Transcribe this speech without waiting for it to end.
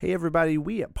Hey everybody,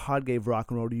 we at Pod Gave Rock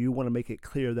and Roll to You want to make it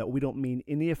clear that we don't mean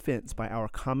any offense by our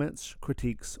comments,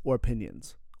 critiques, or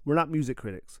opinions. We're not music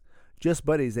critics, just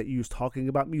buddies that use talking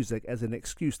about music as an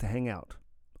excuse to hang out.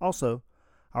 Also,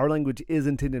 our language is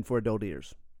intended for adult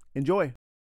ears. Enjoy!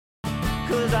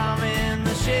 'Cause I'm in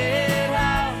the shed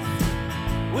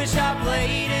house. Wish I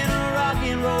played in a rock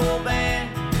and roll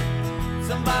band.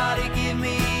 Somebody give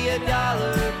me a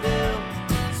dollar bill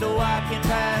so I can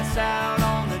pass out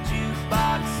on the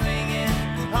jukebox singing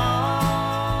honky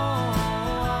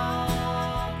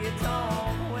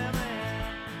tonk women.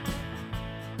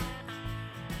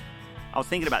 I was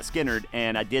thinking about Skynyrd,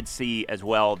 and I did see as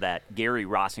well that Gary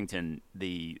Rossington,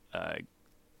 their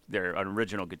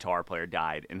original guitar player,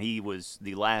 died, and he was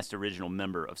the last original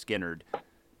member of Skynyrd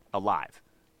alive.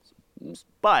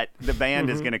 But the band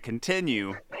is going to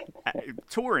continue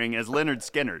touring as Lynyrd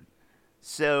Skynyrd.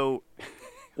 So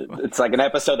it's like an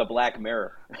episode of Black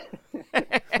Mirror.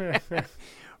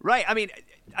 Right. I mean,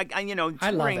 I love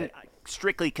touring it.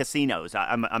 strictly casinos.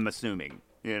 I'm assuming,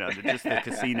 just the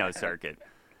casino circuit.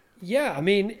 Yeah, I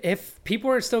mean, if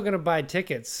people are still going to buy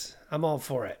tickets, I'm all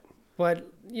for it. But,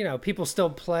 people still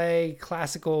play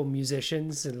classical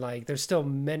musicians, and, there's still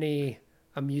many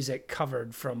music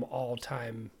covered from all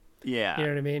time. Yeah. You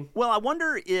know what I mean? Well, I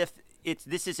wonder if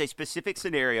this is a specific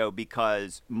scenario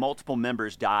because multiple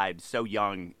members died so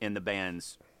young in the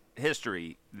band's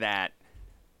history that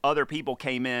other people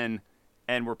came in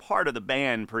and were part of the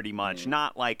band pretty much,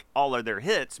 not like all of their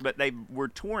hits, but they were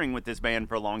touring with this band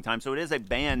for a long time. So it is a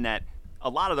band that a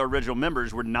lot of the original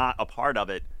members were not a part of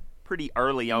it pretty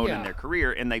early on in their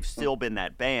career, and they've still been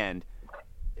that band.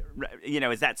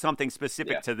 Is that something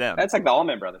specific to them? That's like the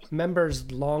Allman Brothers.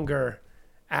 Members longer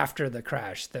after the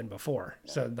crash than before.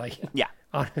 So, Yeah,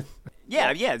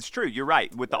 it's true. You're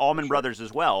right. With the Allman Brothers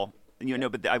as well,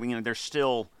 but they're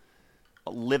still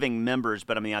living members.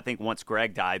 But I think once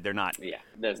Greg died, they're not. Yeah,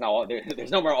 there's no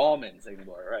more Allmans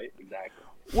anymore, right? Exactly.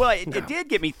 Well, it did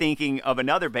get me thinking of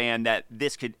another band that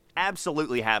this could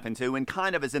absolutely happen to, and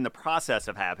kind of is in the process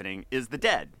of happening, is the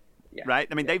Dead, right?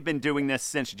 They've been doing this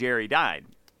since Jerry died.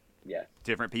 Yeah.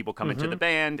 Different people come into the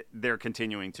band. They're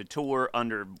continuing to tour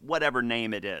under whatever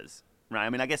name it is,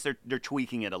 right? I guess they're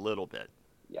tweaking it a little bit.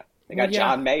 Yeah. They got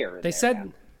John Mayer in they there said,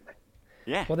 now.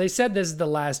 Yeah. Well, they said this is the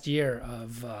last year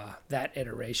of that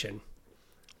iteration.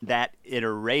 That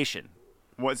iteration.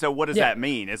 So what does that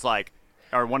mean? It's like,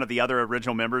 are one of the other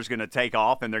original members going to take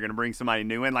off and they're going to bring somebody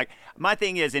new in? Like, my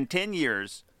thing is, in 10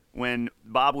 years, when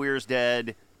Bob Weir's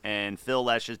dead and Phil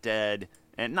Lesh is dead,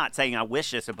 and not saying I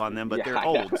wish this upon them, but they're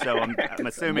old, so I'm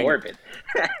assuming. Morbid.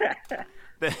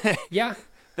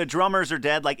 The drummers are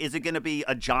dead. Like, is it going to be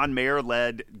a John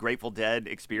Mayer-led Grateful Dead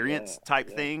experience type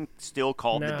thing, still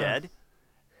called The Dead?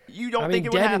 You don't think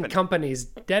it would happen?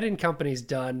 Dead and Company's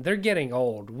done. They're getting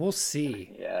old. We'll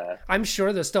see. Yeah. I'm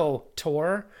sure they'll still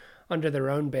tour under their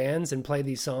own bands and play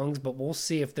these songs, but we'll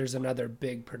see if there's another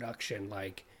big production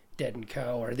like Dead and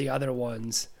Co. or the other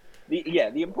ones.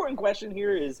 The important question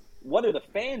here is, what are the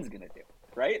fans going to do,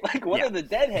 right? Like, what are the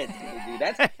Deadheads going to do?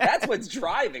 That's what's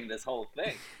driving this whole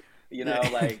thing.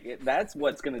 That's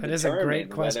what's going to determine. That is a great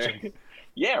question. Whether,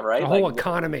 yeah, right? The whole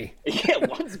economy. Yeah,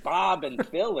 once Bob and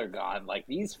Phil are gone,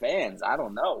 these fans, I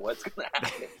don't know what's going to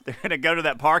happen. They're going to go to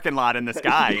that parking lot in the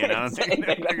sky,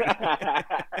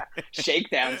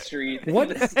 Shakedown Street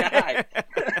What? in the sky.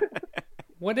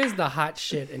 What is the hot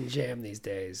shit in jam these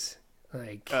days?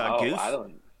 Goose? Goose? I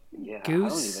don't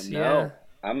even know.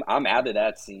 I'm out of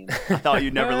that scene. I thought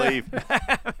you'd never leave.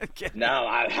 No,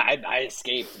 I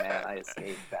escaped, man. I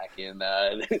escaped back in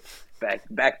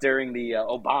back during the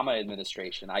Obama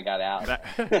administration. I got out.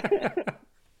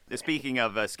 Speaking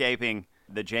of escaping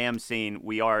the jam scene,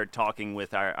 we are talking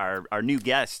with our new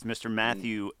guest, Mr.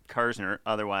 Matthew Kersner.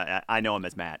 Otherwise, I know him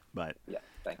as Matt, but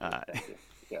Thank you.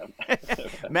 Yeah.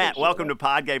 Matt, welcome to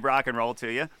Pod Gave Rock and Roll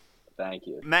to you. Thank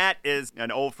you. Matt is an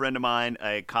old friend of mine,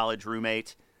 a college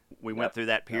roommate. We went through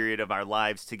that period of our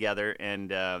lives together, and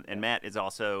Matt is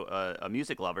also a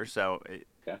music lover. So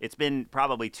it's been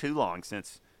probably too long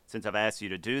since I've asked you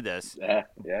to do this. Yeah.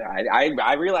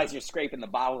 I realize you're scraping the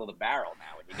bottom of the barrel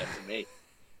now when you get to me.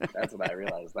 That's what I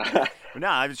realized. No,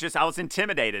 I was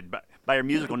intimidated by your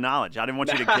musical knowledge. I didn't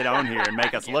want you to get on here and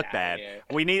make us look bad.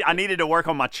 I needed to work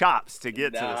on my chops to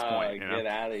get to this point. Get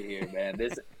out of here, man.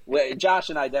 Josh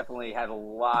and I definitely had a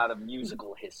lot of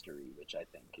musical history, which I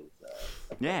think is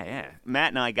yeah. Matt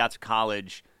and I got to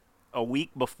college a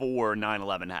week before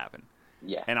 9/11 happened.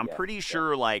 Yeah. And I'm pretty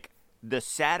sure the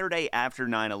Saturday after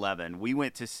 9/11, we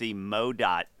went to see Mo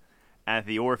Dot at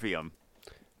the Orpheum.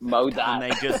 Mo And Dot. they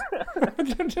just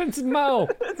It's Mo.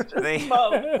 they,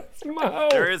 It's Mo.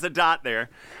 there is a dot there.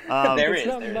 There It's is.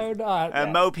 not There Mo is.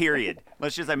 Dot. Mo period.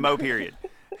 Let's just say Mo period.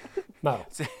 Mo.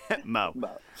 Mo. Mo.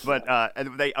 But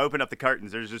and they open up the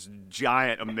curtains. There's this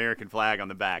giant American flag on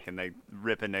the back, and they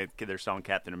rip in their song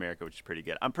Captain America, which is pretty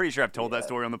good. I'm pretty sure I've told that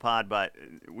story on the pod, but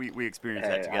we experienced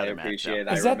that together, I Matt. appreciate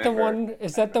So. it. Is that the one?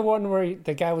 Is that the one where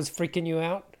the guy was freaking you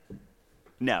out?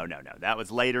 No. That was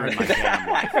later in my jam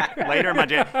life. Later in my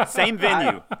jam. Same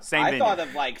venue. Same I venue. thought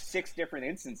of like 6 different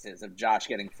instances of Josh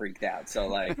getting freaked out. So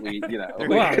like we could have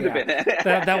Well, been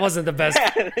that wasn't the best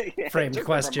Yeah, framed just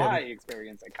question. From my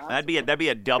experience at concert. that'd be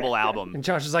a double album. And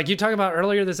Josh is like, "You talking about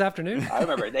earlier this afternoon?" I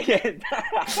remember they.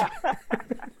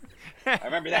 I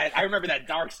remember that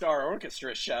Dark Star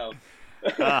Orchestra show.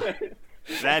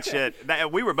 That shit.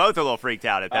 We were both a little freaked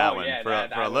out at that one for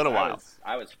a little while.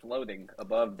 I was floating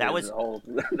above That was- the whole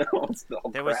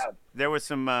crowd. There was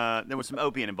some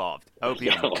opium involved.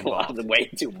 Involved. Way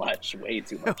too much. Way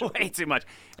too much. Way too much.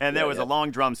 And there was a long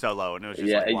drum solo, and it was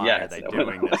just like, why are they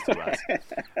doing this to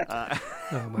us?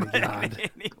 Oh my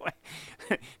god.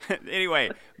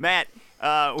 Anyway, Matt,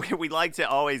 we like to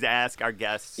always ask our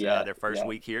guests their first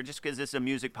week here, just because this is a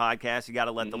music podcast. You got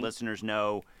to let the listeners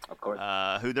know, Of course.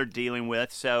 who they're dealing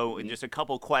with. So, just a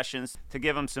couple questions to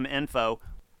give them some info.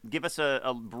 Give us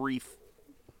a brief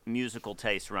musical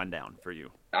taste rundown for you.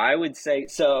 I would say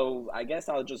so. I guess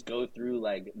I'll just go through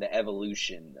like the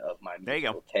evolution of my There you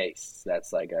go. musical tastes.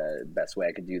 That's like a best way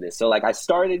I could do this. So like I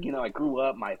started, I grew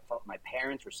up. My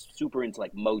parents were super into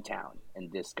like Motown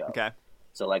and disco. Okay.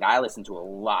 So like I listened to a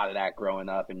lot of that growing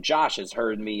up. And Josh has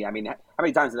heard me. I mean, how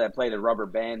many times did I play the Rubber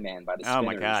Band Man by the Spinners? Oh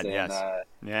my God, in, yes.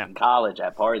 Yeah. in college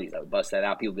at parties? I would bust that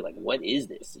out. People would be like, "What is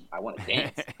this? I want to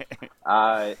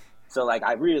dance." So like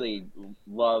I really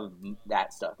love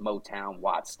that stuff: Motown,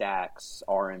 Watt Stacks,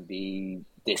 R&B,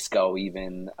 disco,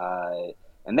 even.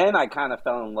 And then I kind of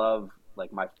fell in love.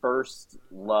 Like my first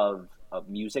love of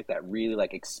music that really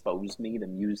like exposed me to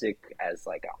music as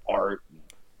like an art.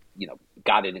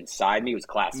 Got it inside me was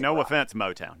classic. No rock. offense,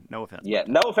 Motown. No offense. Yeah,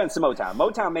 no offense to Motown.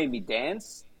 Motown made me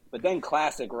dance, but then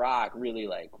classic rock really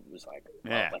was like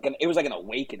it was like an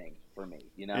awakening for me.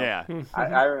 Yeah.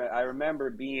 I remember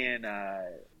being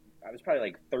I was probably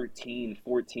like 13,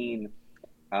 14,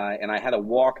 and I had a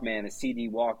Walkman, a CD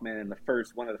Walkman, and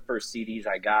one of the first CDs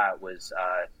I got was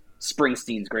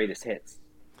Springsteen's Greatest Hits.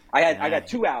 I got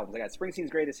 2 albums. I got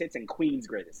Springsteen's Greatest Hits and Queen's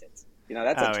Greatest Hits.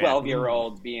 That's a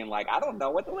 12-year-old being like, I don't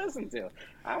know what to listen to.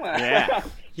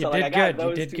 You So did I got good.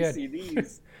 those You did 2 good.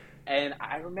 CDs, and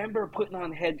I remember putting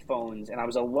on headphones, and I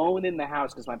was alone in the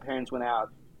house because my parents went out,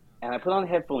 and I put on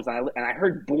headphones, and I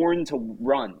heard Born to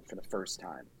Run for the first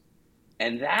time.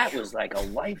 And that was like a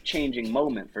life-changing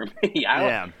moment for me.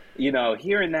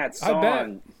 Hearing that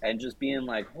song and just being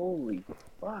like, holy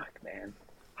fuck, man.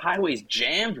 Highways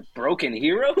jammed with Broken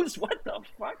Heroes? What the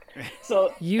fuck?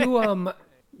 So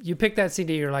You picked that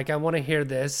CD, you're like, I want to hear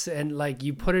this, and like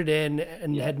you put it in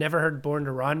and had never heard Born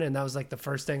to Run, and that was like the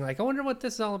first thing, like, I wonder what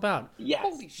this is all about. yes.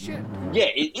 Holy shit. Yeah,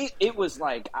 it was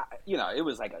like, it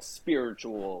was like a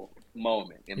spiritual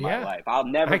moment in my life. I'll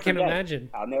never forget can imagine.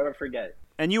 I'll never forget it.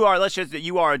 And you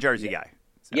are a Jersey guy.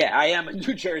 So. Yeah, I am a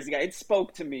New Jersey guy. It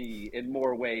spoke to me in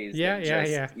more ways. Yeah. than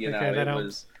just, Okay, that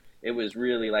helps. It was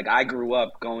really like I grew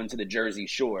up going to the Jersey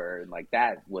Shore, and like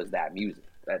that was that music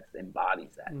that embodies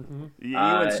that. Mm-hmm.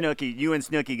 You and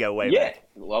Snooki go way Yeah, back.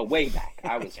 well, way back.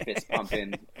 I was fist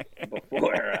pumping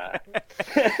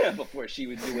before she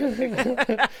would do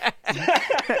it.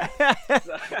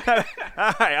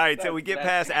 All right. So we get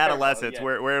past adolescence.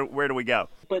 Yeah. Where do we go?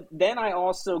 But then I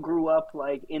also grew up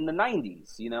like in the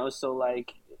 90s, so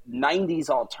like 90s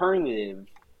alternative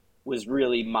was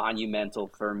really monumental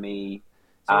for me.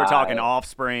 So we're talking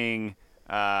Offspring.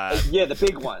 Yeah, the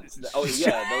big ones. Oh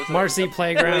yeah, those Marcy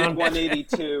Playground.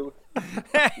 182.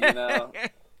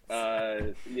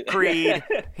 Creed.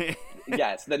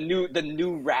 Yes, the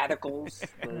new radicals.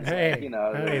 Those, Hey,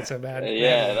 that ain't so bad.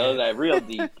 Yeah, those are real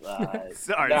deep.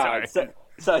 Sorry.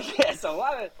 So a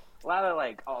lot of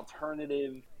like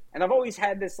alternative, and I've always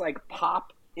had this like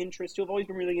pop interest too. I've always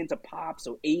been really into pop,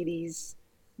 so 80s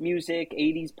music,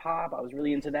 80s pop. I was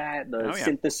really into that. The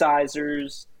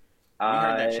synthesizers. We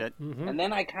heard that shit. And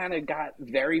then I kind of got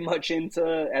very much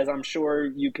into, as I'm sure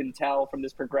you can tell from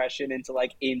this progression, into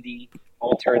like indie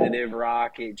alternative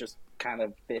rock. It just kind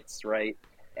of fits right.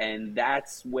 And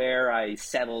that's where I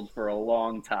settled for a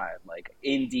long time. Like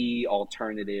indie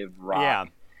alternative rock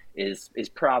is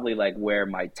probably like where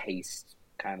my taste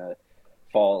kind of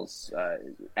falls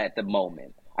at the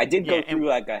moment. I did Yeah, go through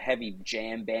like a heavy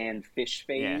jam band Fish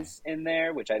phase in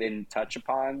there, which I didn't touch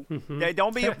upon. Yeah,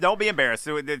 don't be embarrassed.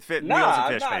 Neil's a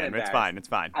I'm Fish not fan. embarrassed. It's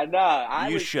fine. I know.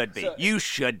 You should be. You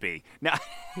should be. No.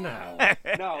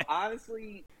 No,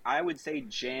 honestly, I would say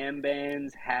jam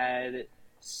bands had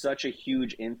such a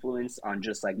huge influence on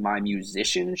just like my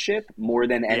musicianship more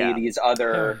than any of these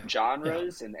other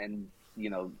genres and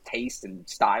taste and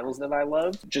styles that I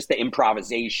love. Just the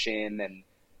improvisation and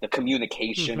the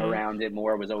communication around it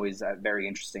more was always very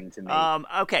interesting to me.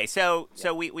 Okay, so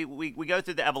we go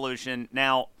through the evolution.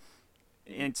 Now,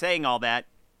 in saying all that,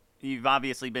 you've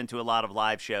obviously been to a lot of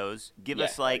live shows. Give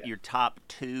us your top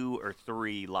 2 or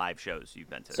 3 live shows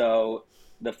you've been to. So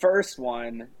the first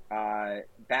one,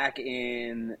 back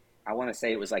in, I want to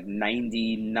say it was like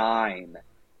 99,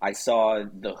 I saw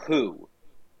The Who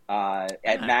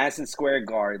at Madison Square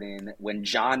Garden when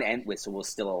John Entwistle was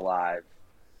still alive.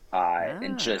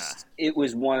 And just, it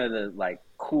was one of the like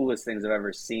coolest things I've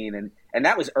ever seen. And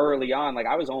that was early on. Like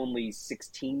I was only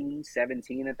 16,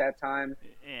 17 at that time.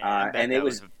 And it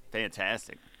was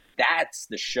fantastic. That's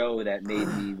the show that made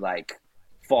me like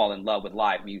fall in love with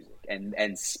live music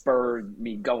and spurred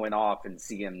me going off and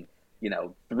seeing,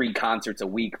 3 concerts a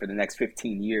week for the next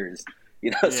 15 years.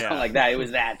 Something like that. It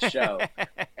was that show.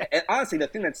 And honestly, the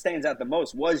thing that stands out the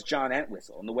most was John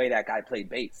Entwistle and the way that guy played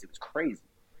bass. It was crazy.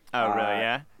 Oh, really?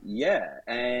 Yeah? Yeah.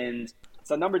 And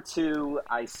so number 2,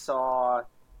 I saw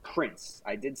Prince.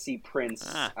 I did see Prince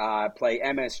play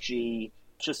MSG.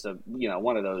 Just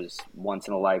one of those once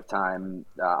in a lifetime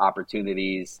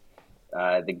opportunities.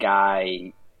 The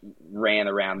guy ran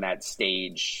around that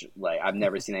stage like I've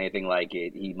never seen anything like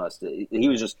it. He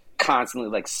was just constantly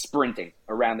like sprinting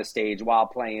around the stage while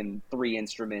playing 3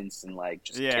 instruments and like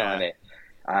just killing it.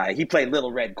 He played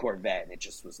Little Red Corvette, and it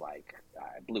just was like,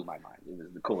 it blew my mind. It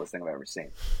was the coolest thing I've ever seen.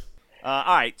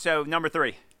 All right, so number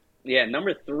 3. Yeah,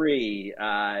 number 3,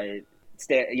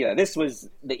 this was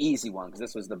the easy one, because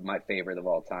this was my favorite of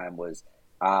all time, was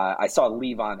I saw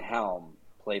Levon Helm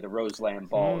play the Roseland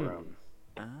Ballroom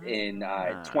in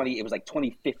it was like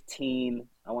 2015,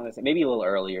 I want to say, maybe a little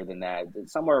earlier than that,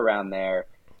 somewhere around there.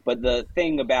 But the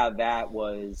thing about that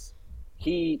was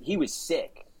he was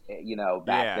sick.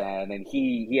 Back then, and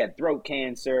he had throat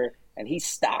cancer, and he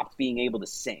stopped being able to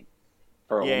sing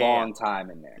for a long time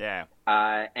in there.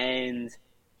 Yeah. And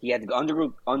he had to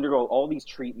undergo all these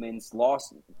treatments,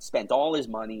 spent all his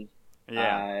money,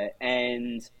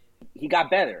 and he got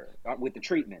better with the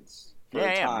treatments.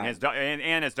 And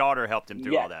his daughter helped him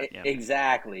through all that. Yeah.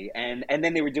 Exactly. And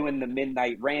then they were doing the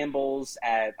midnight rambles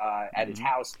at his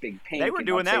house, Big Pink. They were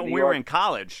doing that when we were in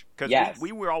college, because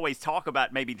we were always talk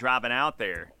about maybe driving out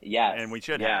there. Yes. And we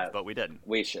should have, but we didn't.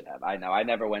 We should have. I know. I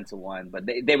never went to one, but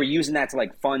they were using that to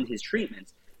like fund his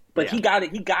treatments. But he got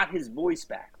it. He got his voice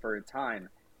back for a time,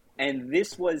 and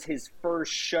this was his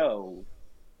first show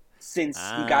since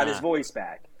he got his voice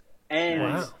back.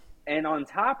 And and on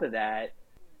top of that,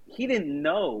 he didn't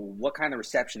know what kind of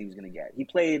reception he was going to get. He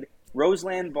played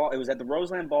Roseland Ball. It was at the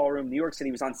Roseland Ballroom, New York City.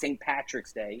 It was on St.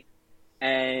 Patrick's Day,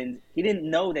 and he didn't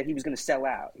know that he was going to sell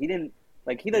out. He didn't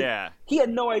he had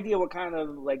no idea what kind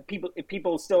of like if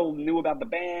people still knew about the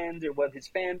band or what his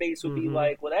fan base would be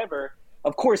like, whatever.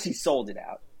 Of course, he sold it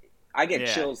out. I get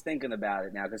chills thinking about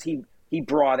it now, because he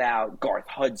brought out Garth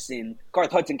Hudson.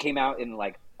 Garth Hudson came out in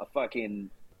like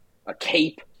a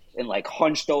cape and like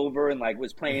hunched over and like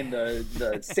was playing the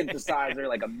synthesizer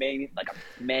like a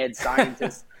mad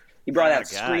scientist. He brought out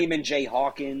Screamin' Jay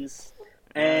Hawkins,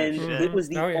 and it was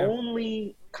the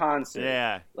only concert.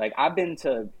 Yeah, like I've been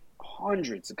to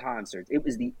hundreds of concerts. It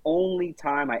was the only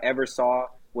time I ever saw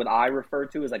what I refer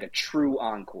to as like a true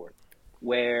encore,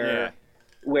 where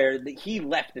he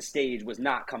left the stage, was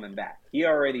not coming back. He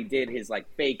already did his like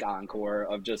fake encore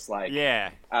of just like,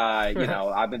 I'm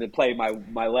going to play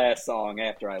my last song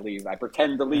after I leave. I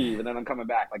pretend to leave, and then I'm coming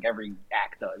back like every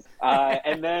act does.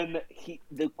 And then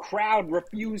the crowd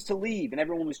refused to leave, and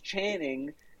everyone was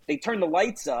chanting. They turned the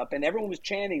lights up, and everyone was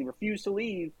chanting, refused to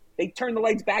leave. They turned the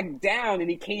lights back down, and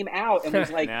he came out and was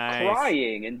like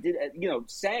crying and did,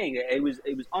 sang. It was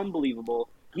unbelievable.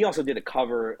 He also did a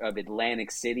cover of Atlantic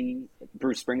City,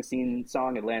 Bruce Springsteen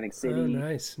song, Atlantic City. Oh,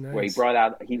 nice. Where he brought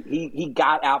out, he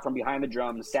got out from behind the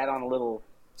drums, sat on a little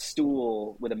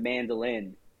stool with a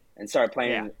mandolin, and started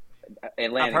playing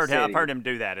Atlantic City. I've heard him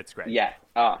do that. It's great. Yeah.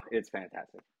 Oh, it's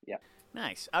fantastic. Yeah.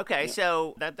 Nice. Okay,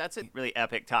 so that's a really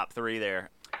epic top 3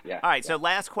 there. Yeah. All right, so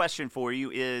last question for you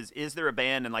is there a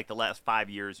band in like the last 5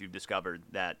 years you've discovered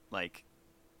that like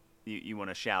you want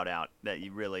to shout out that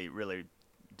you really, really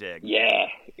dig.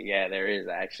 Yeah, there is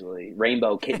actually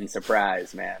Rainbow Kitten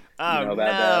Surprise, man. Oh, you know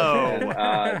about no.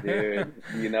 that band?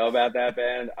 Dude, you know about that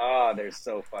band? Oh, they're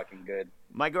so fucking good.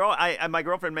 My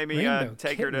girlfriend made me Rainbow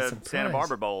take her Kitten to Surprise. Santa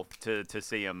Barbara Bowl to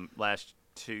see him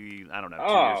two years Oh,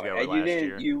 ago or and last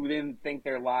year. you didn't think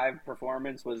their live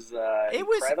performance was It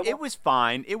incredible? was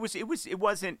fine. It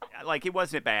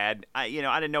wasn't bad. I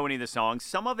didn't know any of the songs.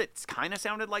 Some of it kind of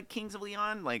sounded like Kings of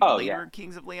Leon, like later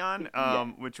Kings of Leon,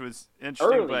 which was interesting.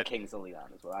 Early but Kings of Leon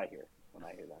is what I hear when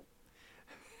I hear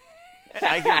that.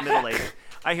 I hear middle-aged.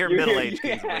 I hear middle-aged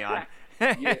Kings of Leon.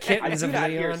 Kittens I of do not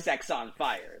hear Leon. Sex on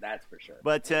Fire, that's for sure.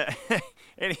 But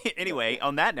anyway,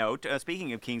 on that note,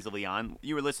 speaking of Kings of Leon,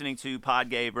 you were listening to Pod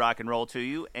gave rock and roll to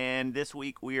you, and this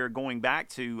week we are going back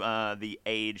to the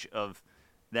age of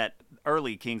that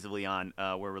early Kings of Leon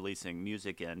were releasing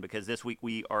music in, because this week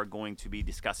we are going to be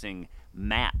discussing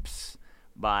Maps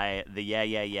by the Yeah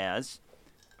Yeah Yeahs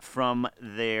from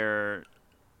their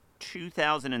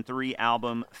 2003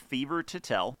 album Fever to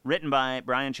Tell, written by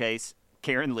Brian Chase,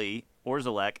 Karen Lee,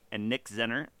 Orzelek, and Nick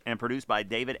Zinner, and produced by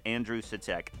David Andrew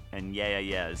Sitek and Yeah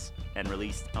Yeah Yeahs, and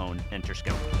released on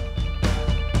Interscope.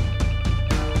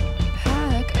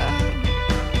 Pack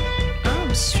up,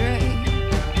 I'm straight.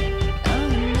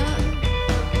 I'm not.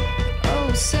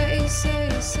 Oh, say.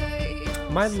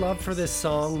 My love for this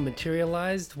song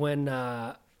materialized when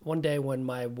one day when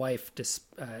my wife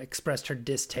expressed her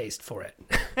distaste for it.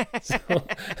 So,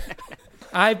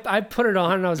 I put it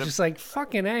on and I was just like,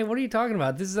 fucking A, what are you talking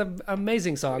about? This is an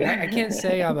amazing song. I can't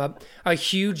say I'm a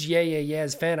huge Yeah Yeah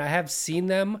Yeahs fan. I have seen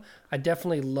them. I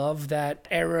definitely love that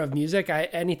era of music.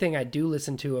 Anything I do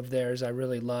listen to of theirs, I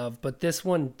really love. But this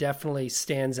one definitely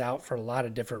stands out for a lot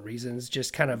of different reasons.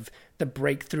 Just kind of the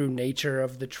breakthrough nature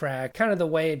of the track. Kind of the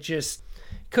way it just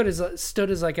could have stood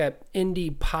as like a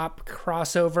indie pop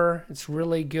crossover. It's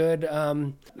really good.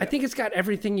 I think it's got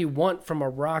everything you want from a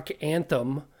rock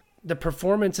anthem. The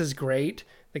performance is great.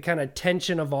 The kind of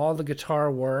tension of all the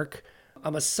guitar work.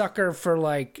 I'm a sucker for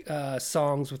like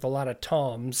songs with a lot of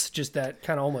toms, just that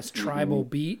kind of almost tribal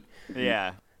beat.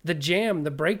 Yeah. The jam,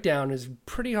 the breakdown is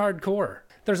pretty hardcore.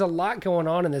 There's a lot going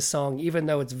on in this song, even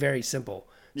though it's very simple.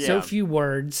 Yeah. So few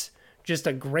words, just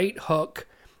a great hook.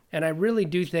 And I really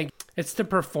do think it's the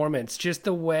performance, just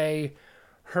the way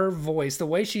her voice, the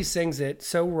way she sings it,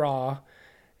 so raw.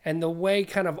 And the way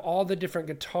kind of all the different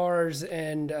guitars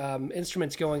and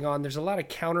instruments going on, there's a lot of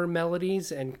counter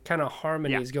melodies and kind of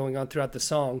harmonies going on throughout the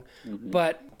song.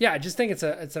 But yeah, I just think it's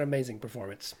an amazing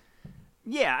performance.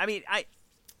 Yeah, I mean,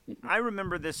 I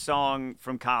remember this song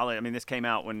from college. I mean, this came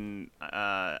out when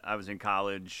I was in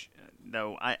college.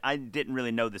 No, I didn't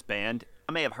really know this band.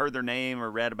 I may have heard their name or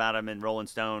read about them in Rolling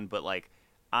Stone, but like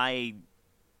I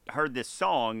heard this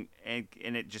song and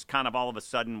it just kind of all of a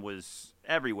sudden was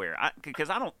everywhere. Because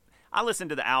I listen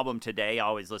to the album today. I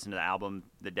always listen to the album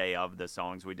the day of the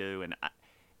songs we do, and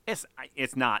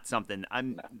it's not something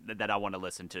that I want to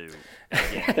listen to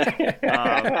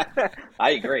again. I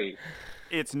agree.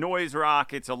 It's noise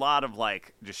rock. It's a lot of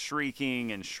like just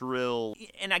shrieking and shrill,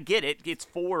 and I get it. It's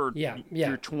for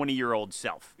your 20-year-old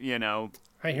self, you know.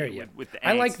 I hear you. With the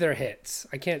I like angst. their hits.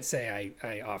 I can't say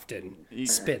I often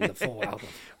spin the full album.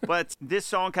 But this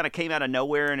song kind of came out of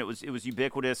nowhere, and it was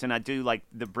ubiquitous. And I do like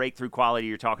the breakthrough quality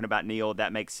you're talking about, Neil.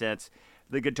 That makes sense.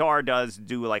 The guitar does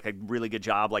do like a really good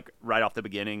job, like right off the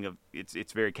beginning of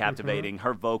it's very captivating.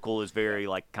 Her vocal is very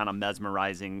like kind of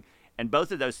mesmerizing, and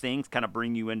both of those things kind of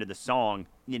bring you into the song.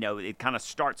 You know, it kind of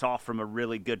starts off from a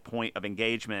really good point of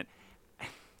engagement.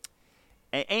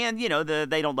 And you know, the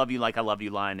 "They Don't Love You Like I Love You"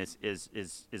 line is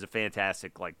a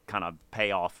fantastic like kind of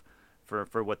payoff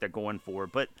for what they're going for.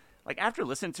 But like after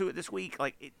listening to it this week,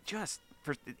 like it just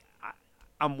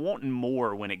I'm wanting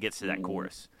more when it gets to that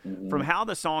chorus. From how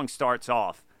the song starts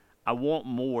off, I want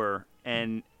more,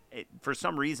 and for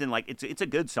some reason, like it's a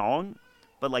good song,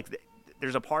 but like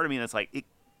there's a part of me that's like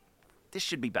this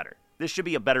should be better. This should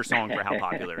be a better song for how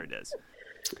popular it is.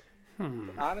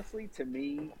 Honestly, to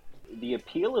me, the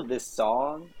appeal of this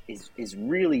song is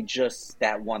really just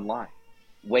that one line.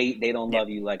 Wait, they don't love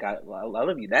you like I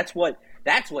love you. That's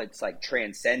what's like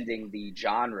transcending the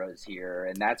genres here,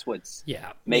 and that's what's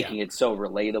making it so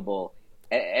relatable.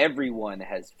 Everyone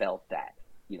has felt that.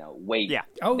 You know, wait,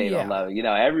 they don't love you. You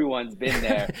know, everyone's been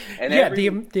there. And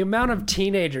the amount of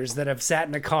teenagers that have sat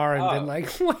in a car and been like,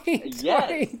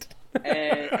 wait.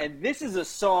 and this is a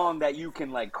song that you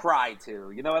can like cry to,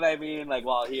 you know what I mean? Like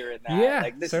while hearing that,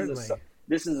 like this certainly.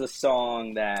 This is a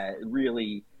song that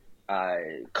really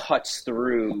cuts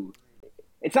through.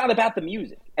 It's not about the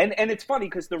music, and it's funny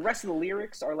because the rest of the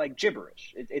lyrics are like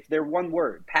gibberish. It's they're one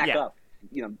word, pack up.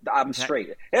 You know, I'm straight.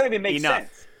 It doesn't even make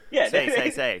sense. Yeah,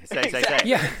 say.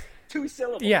 Yeah. 2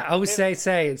 syllables. Yeah, oh,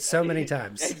 say, it's so many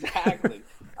times. Exactly.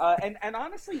 And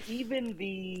honestly, even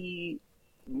the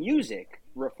music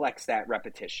reflects that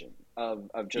repetition of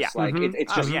just like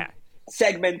it's just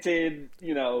segmented.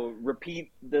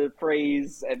 Repeat the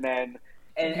phrase and then.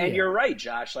 And you're right,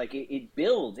 Josh. Like it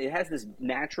builds. It has this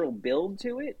natural build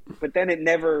to it, but then it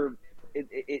never.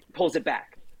 It pulls it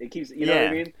back. It keeps. You know what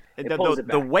I mean? It pulls it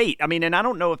back. The weight. I mean, and I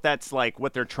don't know if that's like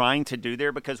what they're trying to do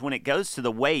there, because when it goes to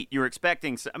the weight, you're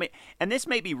expecting. I mean, and this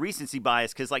may be recency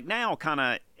bias, because like now, kind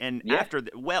of, and after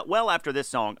after this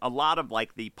song, a lot of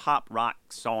like the pop rock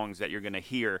songs that you're going to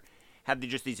hear have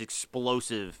just these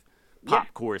explosive pop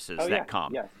choruses that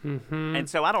come. Yeah. And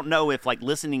so I don't know if like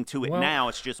listening to it now,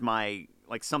 it's just my.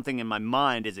 Like something in my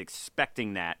mind is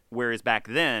expecting that, whereas back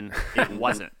then it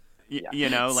wasn't.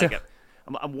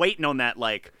 I'm waiting on that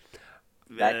like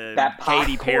that pop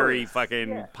Katy Perry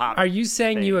fucking pop. Are you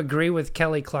saying thing. you agree with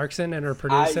Kelly Clarkson and her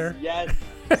producer? Yes.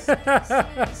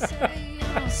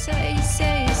 Say.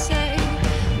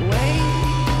 Wait,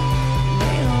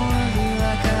 they don't love you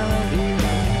like I love you.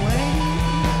 Wait,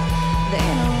 they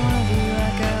don't love you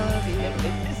like I love you.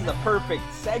 This is a perfect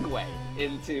segue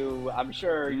into, I'm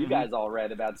sure you guys all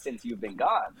read about Since You've Been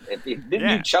Gone. If you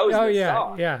chose this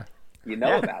song, you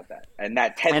know about that. And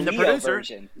that Ted Leo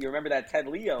version. You remember that Ted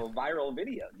Leo viral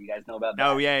video? You guys know about that?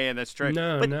 Oh, yeah, that's true.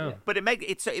 No. But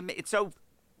it's so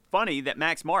funny that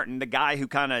Max Martin, the guy who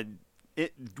kind of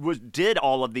did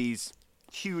all of these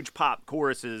huge pop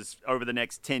choruses over the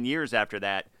next 10 years after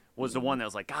that, was the one that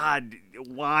was like, God,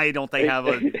 why don't they have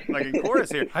a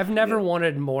chorus here? I've never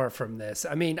wanted more from this.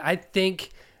 I mean, I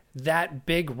think that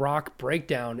big rock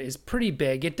breakdown is pretty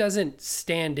big. It doesn't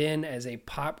stand in as a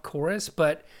pop chorus,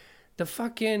 but the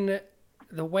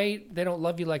way they don't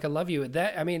love you like I love you,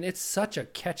 it's such a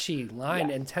catchy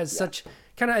line and has such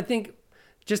kind of, I think,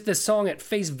 just the song at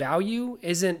face value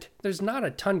there's not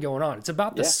a ton going on. It's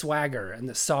about the swagger and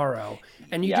the sorrow,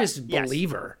 and you just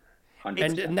believe her.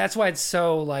 And that's why it's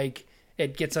so like,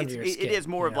 it gets under your skin. It is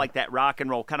more of like that rock and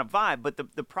roll kind of vibe. But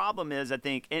the problem is, I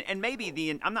think, and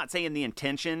maybe I'm not saying the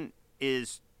intention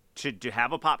is to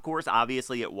have a pop chorus.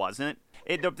 Obviously, it wasn't.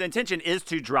 The intention is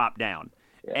to drop down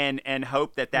and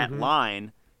hope that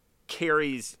line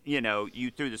carries you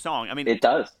through the song. I mean, it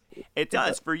does. It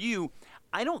does for you.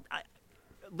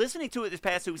 Listening to it this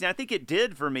past week, and I think it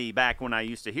did for me back when I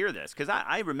used to hear this, because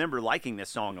I remember liking this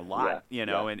song a lot.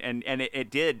 And it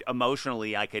did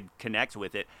emotionally. I could connect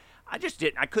with it. I just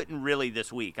didn't. I couldn't really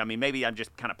this week. I mean, maybe I'm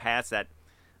just kind of past that.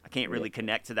 I can't really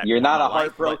connect to that. You're not a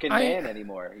heartbroken man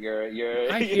anymore. You're.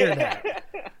 I hear that.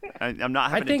 I'm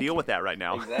not having to deal with that right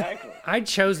now. Exactly. I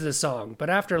chose the song, but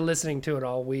after listening to it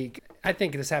all week, I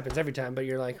think this happens every time. But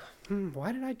you're like,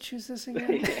 why did I choose this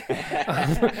again?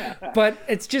 But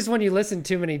it's just when you listen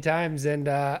too many times, and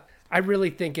I really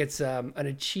think it's an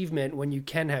achievement when you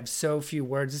can have so few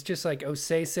words. It's just like, oh,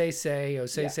 say, oh,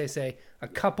 say, a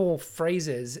couple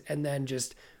phrases, and then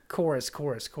just chorus.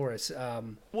 Well,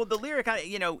 the lyric, I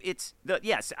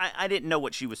didn't know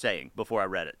what she was saying before I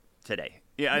read it today.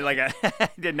 Yeah, I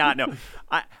did not know.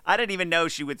 I didn't even know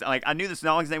she would, like, I knew the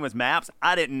song's name was Maps.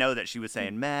 I didn't know that she was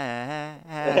saying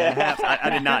Maps.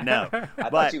 I did not know. I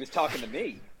thought she was talking to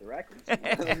me directly. I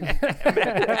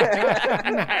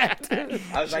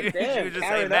was like, damn, she was just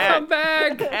Karen, saying, come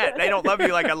back. Matt, they don't love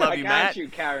you like I love you, Matt. I got you,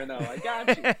 Karen, I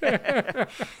got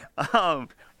you.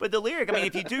 But the lyric, I mean,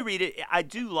 if you do read it, I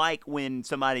do like when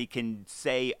somebody can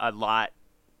say a lot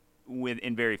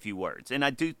in very few words. And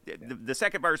I do, the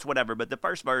second verse, whatever, but the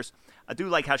first verse, I do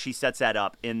like how she sets that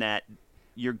up, in that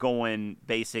you're going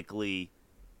basically,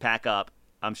 pack up,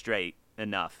 I'm straight,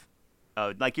 enough.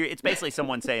 It's basically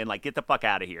someone saying, like, get the fuck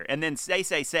out of here. And then say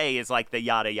is like the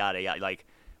yada, yada, yada, like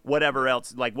whatever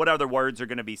else, like what other words are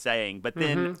going to be saying. But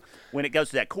then when it goes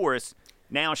to that chorus,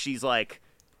 now she's like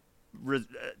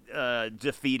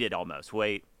defeated almost.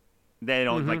 Wait, they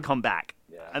don't like come back.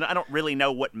 Yeah. I don't really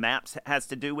know what Maps has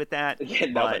to do with that. Yeah,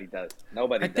 nobody does.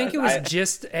 I think it was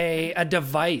just a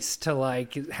device to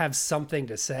like have something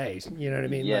to say. You know what I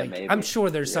mean? Yeah, like, maybe. I'm sure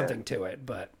there's something to it,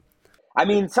 but I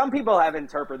mean, some people have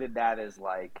interpreted that as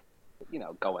like,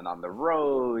 going on the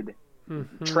road,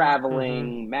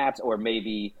 traveling, maps, or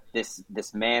maybe this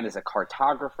man is a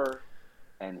cartographer.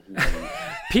 And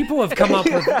people have come up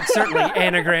with certainly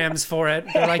anagrams for it.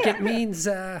 They're like, it means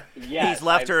he's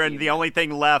left her, and the only thing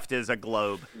left is a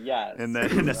globe. Yes, in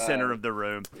the center of the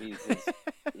room.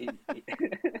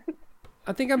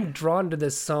 I think I'm drawn to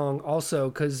this song also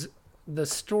because the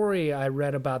story I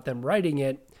read about them writing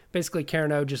it, basically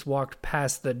Karen O just walked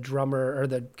past the drummer or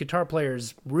the guitar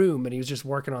player's room, and he was just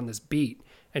working on this beat,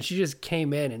 and she just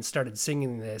came in and started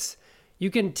singing this. You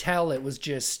can tell it was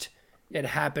just, it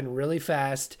happened really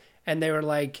fast. And they were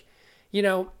like, you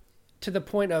know, to the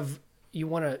point of, you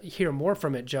want to hear more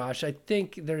from it, Josh. I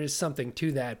think there is something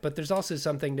to that, but there's also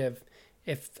something to,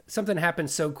 if something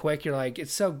happens so quick, you're like,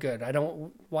 it's so good.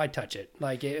 Why touch it?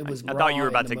 Like it was. I thought you were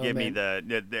about to moment.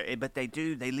 give me but they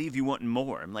leave you wanting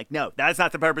more. I'm like, no, that's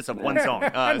not the purpose of one song.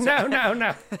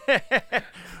 No.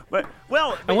 But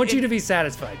well, I want you to be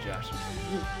satisfied, Josh.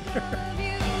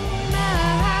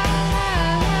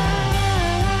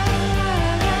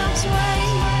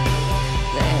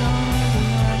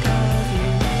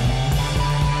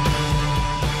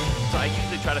 I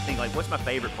usually try to think like, what's my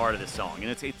favorite part of this song?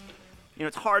 And it's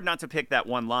it's hard not to pick that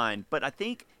one line. But I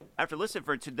think after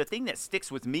listening to the thing that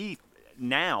sticks with me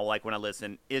now, like when I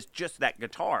listen, is just that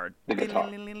guitar. The guitar.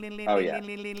 Oh yeah.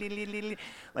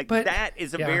 Like But- that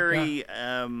is a yeah, very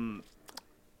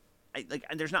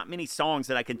there's not many songs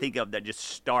that I can think of that just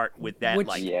start with that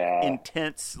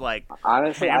intense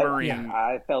Honestly, hammering.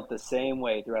 I felt the same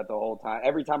way throughout the whole time.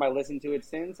 Every time I listened to it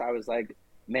since, I was like,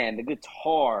 man, the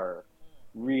guitar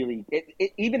really,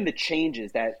 even the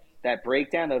changes, that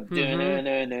breakdown of yeah,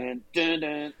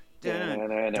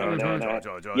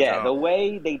 the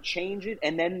way they change it,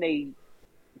 and then they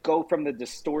go from the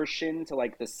distortion to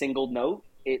like the single note,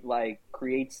 it like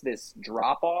creates this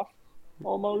drop off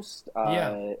almost.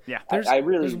 Yeah.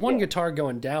 There's one guitar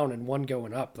going down and one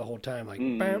going up the whole time, like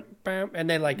bam, bam, and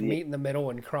they like meet in the middle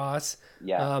and cross.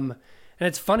 Yeah. And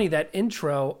it's funny, that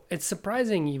intro, it's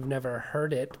surprising you've never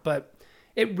heard it, but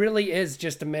it really is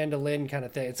just a mandolin kind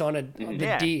of thing. It's on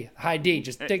the D, high D,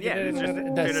 just dig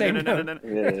the same note.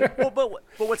 Well,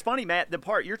 but what's funny, Matt, the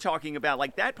part you're talking about,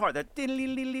 like that part, that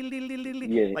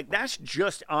like that's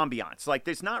just ambiance. Like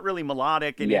it's not really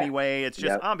melodic in any way. It's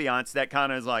just ambiance that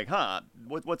kind of is like,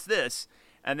 what's this?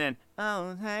 And then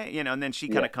hey, and then she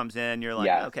kind of comes in. You're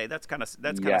like, okay, that's kind of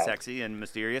sexy and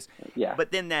mysterious. Yeah.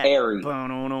 But then that airy, but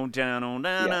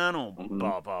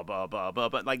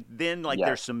like then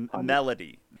there's some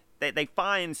melody. They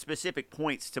find specific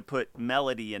points to put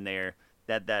melody in there.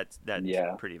 That's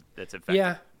effective.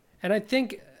 Yeah, and I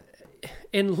think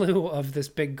in lieu of this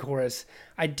big chorus,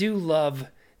 I do love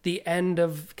the end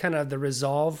of kind of the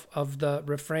resolve of the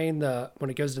refrain, when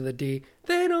it goes to the D,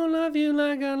 they don't love you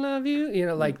like I love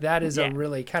you. Like that is a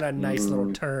really kind of nice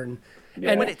little turn.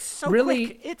 Yeah. But it's so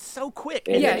quick. It's so quick.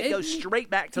 And then it goes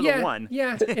straight back to the one.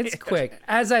 Yeah, it's quick.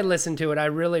 As I listened to it, I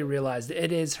really realized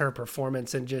it is her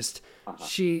performance, and just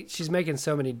she's making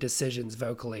so many decisions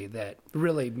vocally that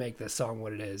really make this song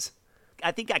what it is.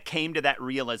 I think I came to that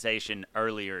realization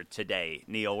earlier today,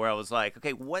 Neil, where I was like,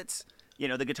 okay,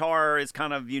 the guitar is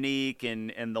kind of unique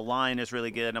and the line is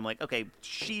really good. And I'm like, okay,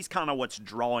 she's kind of what's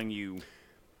drawing you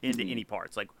into any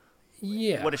parts. Like,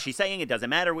 what is she saying? It doesn't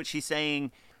matter what she's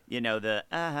saying. The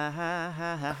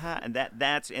and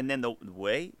and then the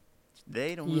way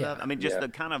they don't love. I mean, just the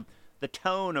kind of the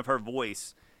tone of her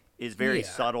voice is very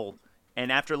subtle.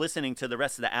 And after listening to the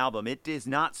rest of the album, it is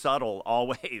not subtle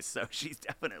always. So she's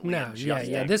definitely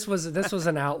adjusting. This was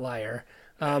an outlier.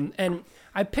 And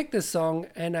I picked this song,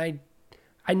 and I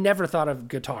never thought of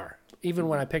guitar. Even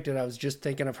when I picked it, I was just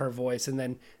thinking of her voice. And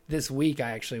then this week,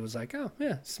 I actually was like, oh,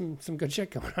 yeah, some good shit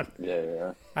going on.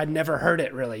 Yeah. I'd never heard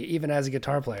it, really, even as a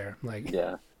guitar player.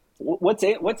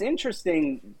 What's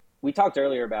interesting, we talked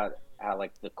earlier about how,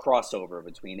 like, the crossover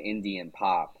between indie and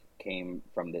pop came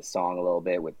from this song a little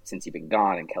bit with Since You've Been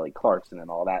Gone and Kelly Clarkson and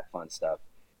all that fun stuff.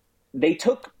 They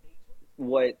took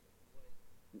what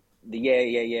the Yeah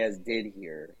Yeah Yeahs did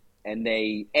here, and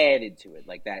they added to it,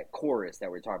 like that chorus that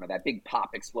we're talking about, that big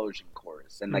pop explosion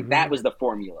chorus. And like that was the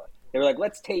formula. They were like,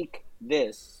 let's take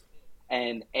this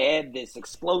and add this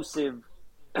explosive,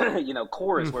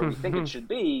 chorus where we think it should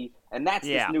be. And that's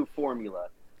this new formula.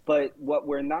 But what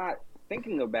we're not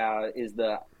thinking about is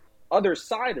the other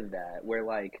side of that, where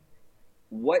like,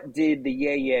 what did the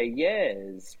Yeah Yeah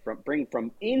Yeahs bring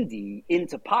from indie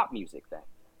into pop music then?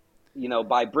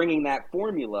 By bringing that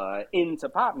formula into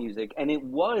pop music. And it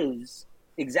was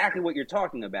exactly what you're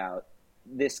talking about.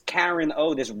 This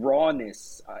this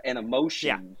rawness and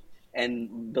emotion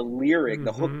and the lyric,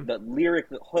 the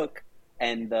hook,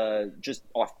 and the just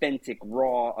authentic,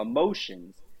 raw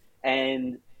emotions.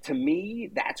 And to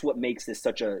me, that's what makes this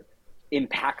such a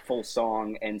impactful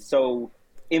song and so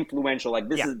influential. Like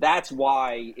that's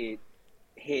why it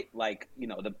hit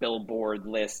the Billboard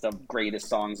list of greatest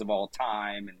songs of all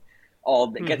time and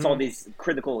gets all this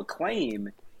critical acclaim.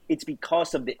 It's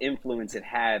because of the influence it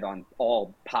had on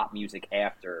all pop music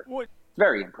after. It's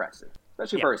very impressive,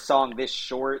 especially for a song this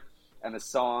short and a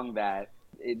song that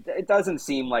it doesn't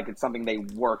seem like it's something they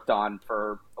worked on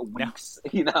for weeks,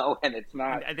 and it's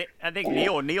not. I think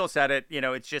Neil said it.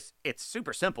 It's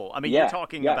super simple. I mean, Yeah, you're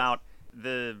talking yes. about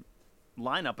the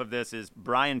lineup of this is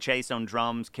Brian Chase on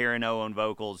drums, Karen O on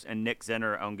vocals, and Nick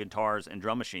Zinner on guitars and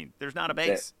drum machine. There's not a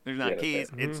bass. There's not that's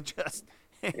keys. it. It's just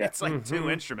it's like two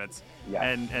instruments Yeah.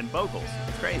 and vocals.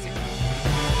 It's crazy.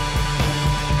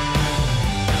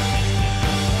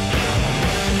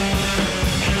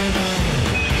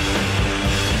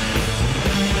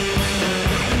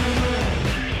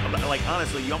 Like,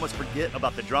 honestly, you almost forget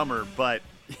about the drummer, but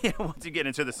once you get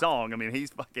into the song, I mean, he's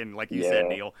fucking, like you said,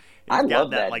 Neil, he's I got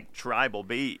love that that. like tribal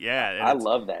beat. Yeah, and I it's-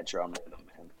 love that drum rhythm,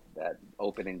 man. That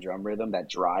opening drum rhythm, that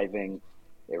driving.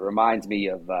 It reminds me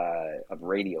of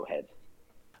Radiohead.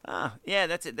 Yeah,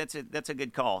 that's it. That's a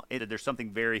good call. There's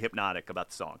something very hypnotic about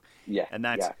the song. Yeah, And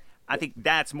that's, yeah. I think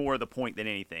that's more the point than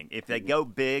anything. If they go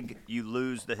big, you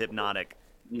lose the hypnotic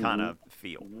kind of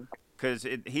feel. Because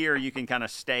here you can kind of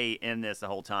stay in this the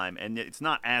whole time, and it's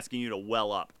not asking you to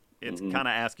well up. It's kind of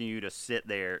asking you to sit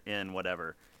there in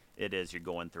whatever it is you're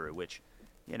going through, which,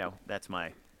 that's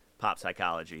my pop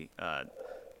psychology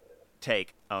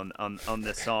take on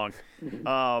this song.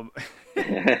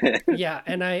 Yeah,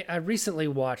 and I recently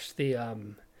watched the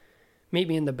Meet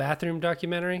Me in the Bathroom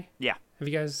documentary. Yeah. Have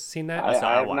you guys seen that? I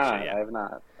I have watched not. it, yeah. I have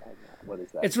not. What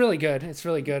is that? It's really good. It's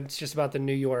really good. It's just about the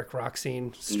New York rock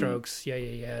scene, Strokes,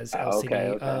 yeahs,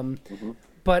 LCD. Okay.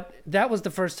 But that was the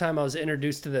first time I was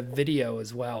introduced to the video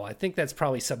as well. I think that's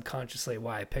probably subconsciously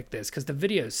why I picked this, because the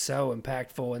video is so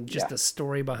impactful, and just the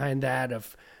story behind that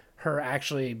of her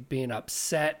actually being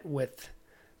upset with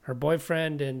her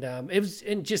boyfriend, and it was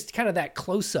and just kind of that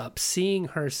close up, seeing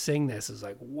her sing this is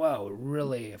like, whoa, it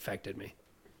really affected me.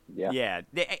 Yeah,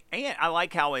 and I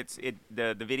like how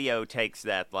the video takes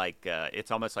that like it's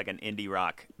almost like an indie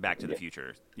rock Back to the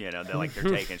Future. They're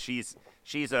taking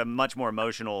she's a much more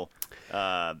emotional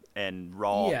and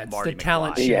raw. Yeah, it's Marty the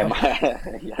talent McFly.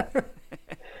 show. Yeah.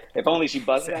 If only she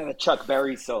busted out a Chuck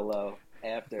Berry solo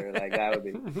after, like that'd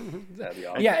be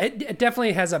awesome. Yeah, it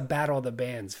definitely has a Battle of the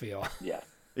Bands feel. Yeah.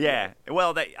 Yeah,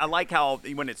 well, I like how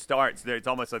when it starts, it's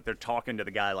almost like they're talking to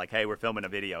the guy, like, "Hey, we're filming a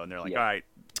video," and they're like, "All right."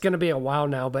 It's going to be a while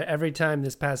now, but every time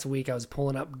this past week I was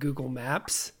pulling up Google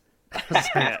Maps, I was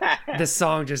like, this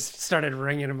song just started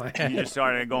ringing in my head. You just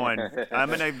started going, "I'm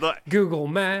gonna look." Google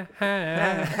Maps.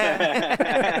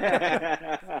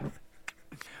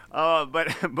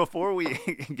 But before we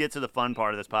get to the fun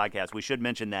part of this podcast, we should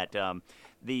mention that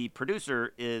the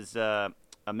producer is a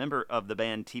member of the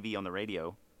band TV on the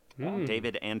Radio,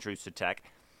 David Andrew Satek,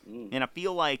 and I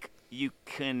feel like you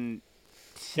can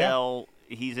tell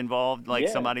he's involved. Like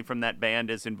somebody from that band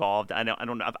is involved. I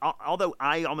don't know. Although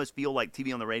I almost feel like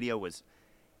TV on the Radio was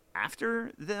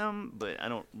after them, but I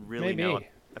don't really know.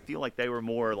 I feel like they were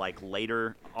more like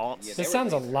later alts. This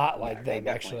sounds a lot like them,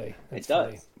 actually. It That's does.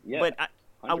 funny. Yeah. But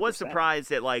I was 100%. surprised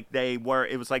that like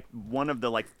it was like one of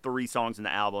the like 3 songs in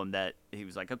the album that he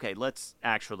was like, okay, let's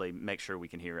actually make sure we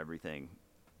can hear everything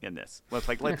in this. Let's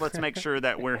make sure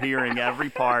that we're hearing every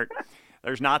part.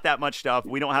 There's not that much stuff.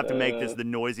 We don't have to make this the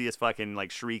noisiest fucking like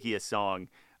shriekiest song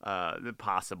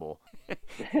possible.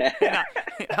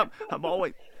 I'm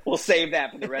always. We'll save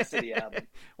that for the rest of the album.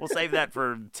 We'll save that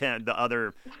for the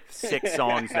other 6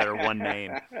 songs that are one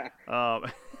name.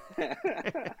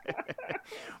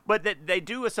 But they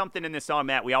do something in this song,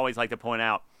 Matt, we always like to point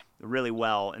out really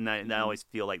well, and I always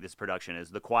feel like this production is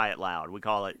the quiet loud. We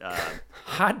call it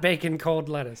Hot bacon, cold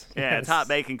lettuce. yeah, it's hot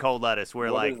bacon, cold lettuce. Where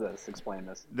What like is this? Explain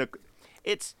this.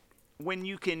 it's when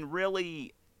you can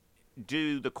really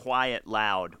do the quiet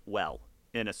loud well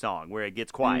in a song, where it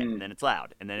gets quiet and then it's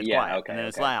loud and then it's quiet and then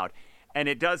it's loud, and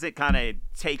it doesn't kind of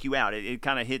take you out. It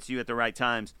kind of hits you at the right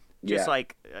times, just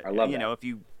like I love you that. know,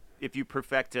 if you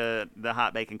perfect the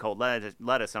hot bacon cold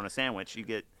lettuce on a sandwich, you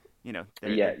get they're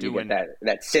You doing get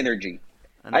that synergy.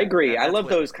 and I agree. I that's love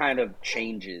what- those kind of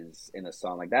changes in a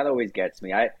song. Like that always gets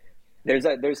me.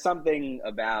 There's something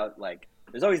about like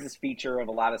there's always this feature of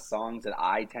a lot of songs that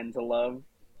I tend to love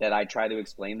that I try to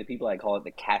explain to people. I call it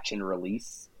the catch and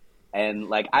release. And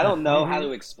like I don't know how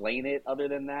to explain it other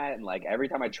than that. And like every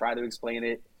time I try to explain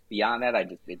it beyond that,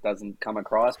 it doesn't come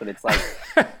across. But it's like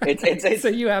it's So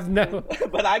you have no.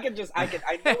 but I know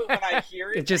it when I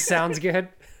hear It it. just sounds good.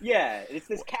 Yeah, it's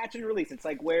this catch and release. It's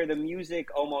like where the music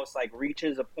almost like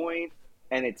reaches a point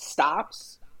and it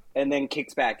stops and then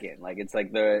kicks back in. Like it's like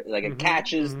it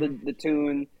catches the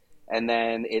tune and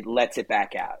then it lets it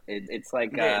back out. It's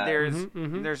like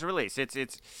there's release.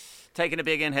 It's taking a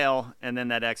big inhale and then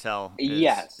that exhale.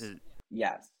 yes.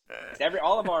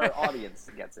 All of our audience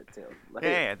gets it too. Like,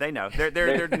 Yeah, they know.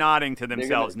 They're nodding to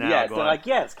themselves now. Yes, going, they're like,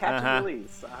 yes, catch Uh-huh. and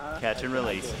release. Catch and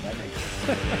release. That makes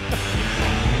sense.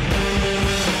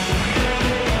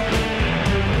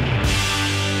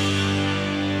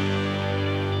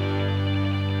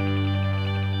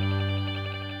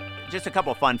 Just a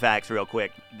couple of fun facts real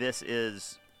quick. This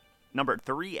is number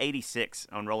 386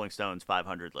 on Rolling Stone's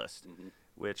 500 list,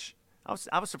 which I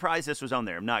was surprised this was on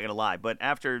there. I'm not going to lie. But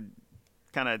after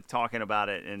kind of talking about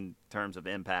it in terms of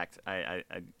impact, I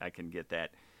can get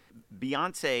that.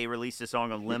 Beyonce released a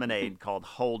song on Lemonade called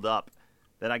Hold Up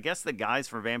that I guess the guys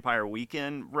for Vampire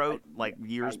Weekend wrote like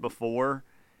years before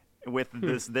with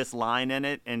this line in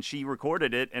it, and she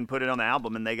recorded it and put it on the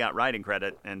album, and they got writing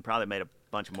credit and probably made a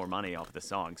bunch more money off the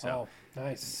song. So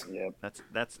nice. Yep.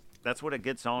 that's what a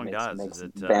good song does. Makes is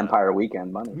it, Vampire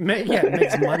Weekend money. Yeah, it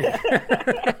makes money.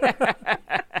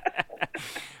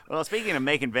 Well, speaking of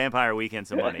making Vampire Weekend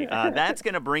some money, that's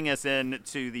going to bring us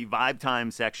into the Vibe Time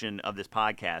section of this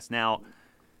podcast. Now,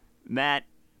 Matt,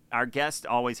 our guest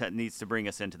always needs to bring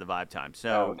us into the Vibe Time.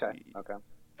 So, Okay.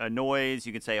 a noise,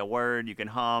 you can say a word, you can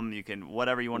hum, you can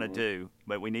whatever you want to do,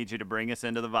 but we need you to bring us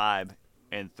into the vibe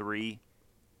in 3,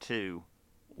 2,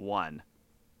 1.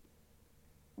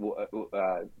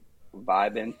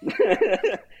 Vibing.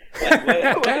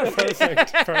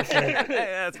 Perfect.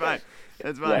 That's fine.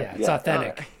 That's fine. Yeah, it's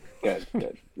authentic. Good.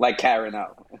 Like Karen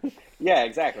O. Yeah,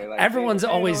 exactly. Like, Everyone's hey,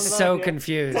 always don't so love you.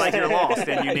 confused. It's like you're lost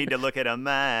and you need to look at a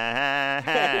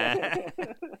map.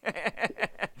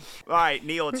 All right,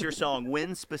 Neil, it's your song.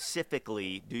 When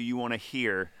specifically do you want to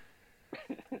hear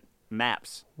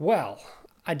maps? Well,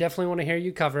 I definitely want to hear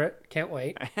you cover it. Can't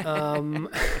wait.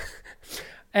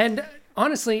 And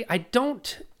honestly, I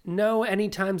don't know any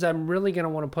times I'm really going to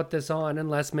want to put this on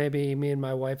unless maybe me and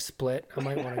my wife split. I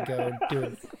might want to go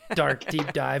do a dark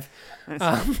deep dive.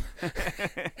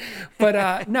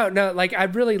 But no, like I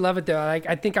really love it though. Like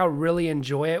I think I'll really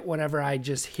enjoy it whenever I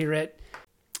just hear it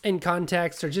in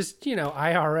context or just,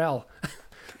 IRL.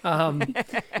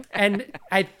 And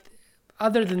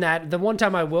other than that, the one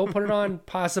time I will put it on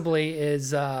possibly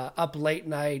is up late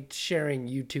night sharing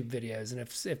YouTube videos. And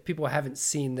if people haven't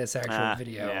seen this actual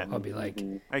video, yeah. I'll be like,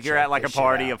 Like you're at like a this shit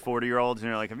party out. of 40-year-olds and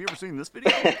you're like, have you ever seen this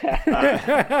video?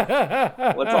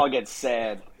 Let's all get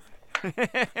sad.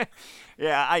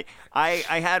 Yeah,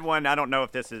 I had one. I don't know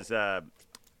if this is, and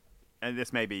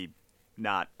this may be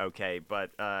not okay,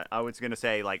 but I was going to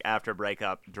say like after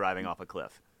breakup, driving off a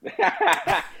cliff.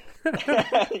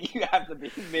 You have to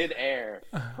be mid-air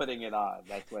putting it on.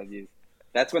 That's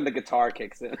when the guitar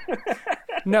kicks in.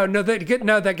 No,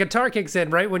 that guitar kicks in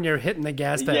right when you're hitting the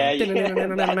gas pedal.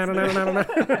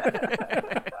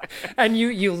 And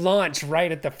you launch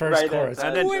right at the first Right chorus.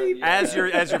 And then Wait. as you're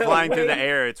flying through the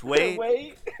air, it's wait.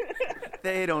 Wait.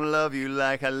 They don't love you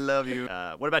like I love you.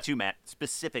 What about you, Matt?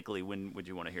 Specifically, when would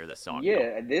you want to hear this song?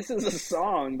 Yeah, this is a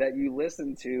song that you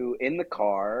listen to in the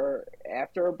car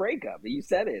after a breakup. You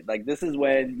said it. Like this is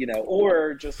when,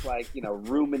 or just like,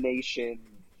 rumination,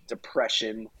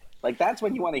 depression. Like that's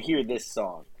when you want to hear this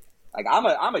song. Like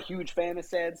I'm a huge fan of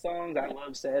sad songs. I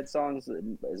love sad songs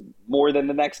more than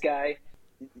the next guy.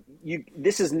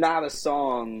 This is not a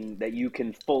song that you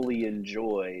can fully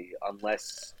enjoy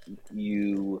unless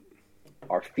you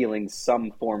are feeling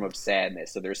some form of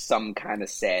sadness. So there's some kind of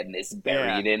sadness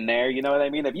buried in there. You know what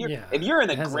I mean? If you're in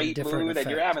it a has a great different mood and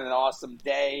you're effect. having an awesome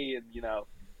day and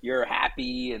you're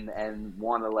happy and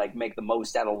want to like make the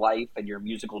most out of life and your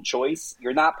musical choice,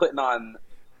 you're not putting on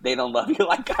They Don't Love You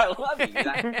Like I Love You.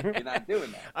 You're not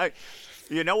doing that.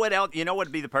 You know what else? You know what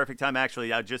would be the perfect time?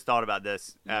 Actually, I just thought about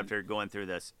this after going through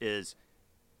this. Is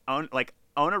on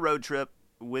a road trip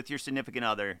with your significant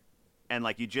other, and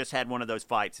like you just had one of those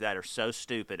fights that are so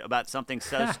stupid about something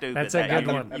so stupid That's a that good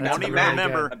you, one. you That's won't even really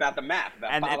remember. good. About the map,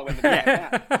 And following the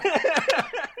map.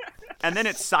 And then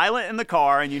it's silent in the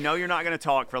car, and you know you're not going to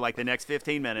talk for like the next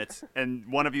 15 minutes, and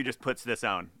one of you just puts this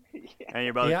on, and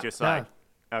you're both just like,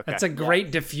 okay. That's a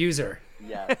great diffuser.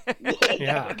 Yeah.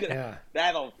 Yeah.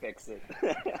 That'll fix it.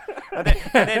 And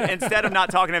then instead of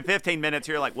not talking in 15 minutes,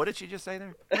 you're like, what did she just say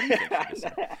there? What do you think she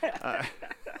just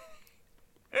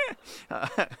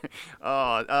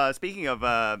said? Speaking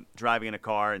of driving in a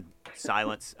car and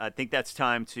silence, I think that's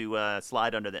time to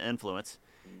slide under the influence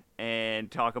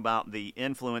and talk about the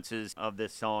influences of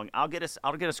this song. I'll get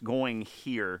us going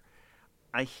here.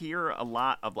 I hear a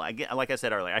lot of, like I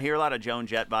said earlier, I hear a lot of Joan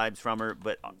Jett vibes from her,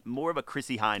 but more of a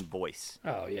Chrissy Hynde voice.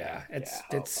 Oh yeah,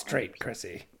 it's straight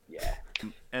Chrissy. Yeah.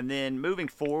 And then moving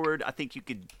forward, I think you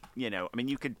could,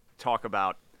 you could talk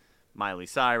about Miley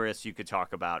Cyrus. You could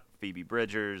talk about Phoebe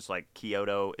Bridgers. Like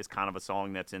Kyoto is kind of a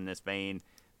song that's in this vein.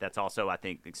 that's also, I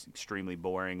think, extremely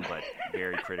boring, but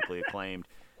very critically acclaimed.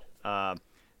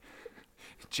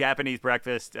 Japanese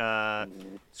Breakfast,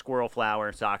 Squirrel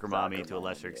Flower, Soccer Mommy to a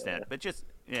lesser extent, but just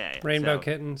Rainbow so,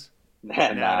 Kittens. No.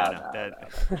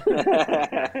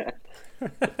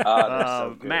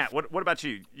 So good. Matt, what about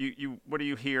you? You what do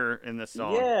you hear in this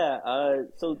song? Yeah,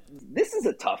 so this is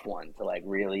a tough one to like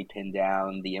really pin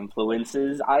down the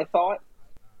influences, I thought.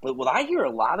 But what I hear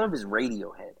a lot of is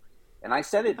Radiohead. And I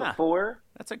said it before.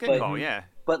 That's a good call,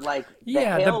 But like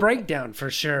The breakdown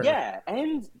for sure. Yeah,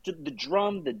 and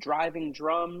the driving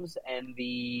drums and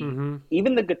the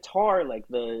even the guitar, like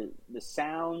the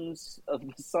sounds of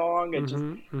the song, it just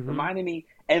reminded me.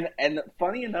 And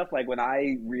funny enough, like when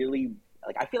I really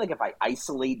like, I feel like if I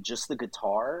isolate just the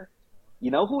guitar,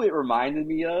 you know who it reminded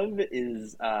me of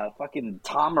is fucking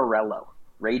Tom Morello,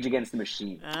 Rage Against the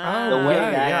Machine. The way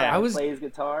that guy plays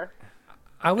guitar.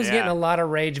 I was getting a lot of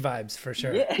Rage vibes for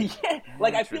sure. Yeah.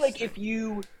 Like I feel like if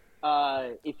you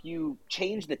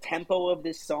change the tempo of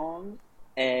this song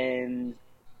and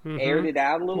aired it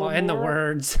out a little more. And the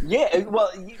words. Yeah,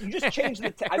 well, you just change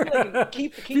the I feel like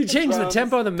keep you the change drums. the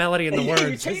tempo, the melody, and the You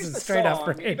words. change This is the straight song, up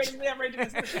Rage. you basically have Rage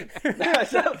Against the Machine.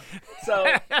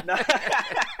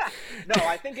 No,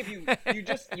 I think if you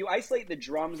isolate the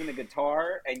drums and the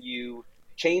guitar and you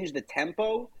change the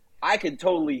tempo, I could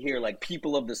totally hear like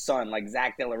People of the Sun, like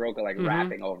Zach De La Rocha, like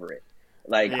rapping over it.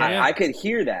 Like I could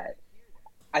hear that.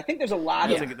 I think there's a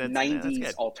lot of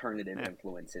 '90s alternative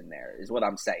influence in there, is what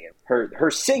I'm saying.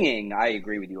 Her singing, I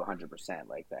agree with you 100%.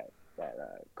 Like that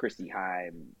Christy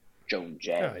Hynde, Joan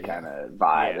Jett kind of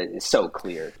vibe is so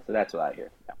clear. So that's what I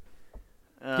hear.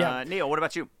 Neil, what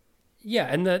about you? Yeah,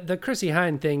 and the Chrissy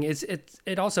Hynde thing is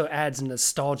it also adds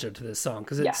nostalgia to this song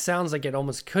because it sounds like it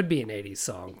almost could be an '80s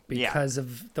song because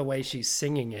of the way she's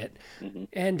singing it.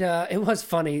 And it was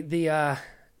funny. The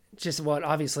just what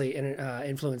obviously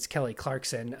influenced Kelly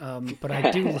Clarkson, but I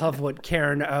do love what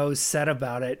Karen O said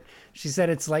about it. She said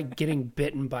it's like getting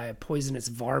bitten by a poisonous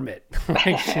varmint.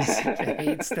 Like she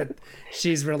hates that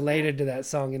she's related to that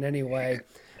song in any way.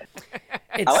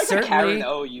 I like that Karen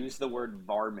O used the word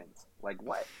varmint. Like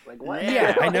what?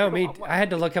 Yeah, I know. I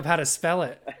had to look up how to spell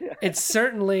it. It's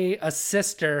certainly a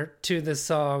sister to the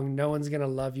song "No One's Gonna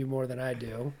Love You More Than I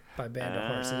Do" by Band of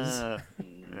Horses.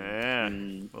 Yeah, a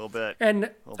little bit.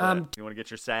 And you want to get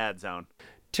your sads on.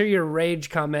 To your Rage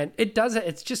comment,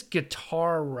 it's just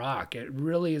guitar rock. It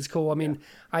really is cool. I mean,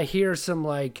 I hear some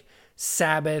like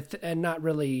Sabbath and not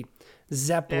really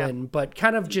Zeppelin, but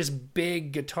kind of just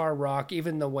big guitar rock.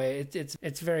 Even the way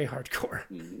it's very hardcore.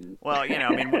 Well,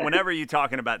 I mean, whenever you're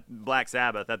talking about Black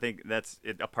Sabbath, I think that's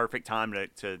a perfect time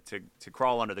to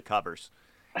crawl under the covers.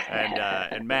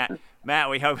 And Matt,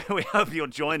 we hope you'll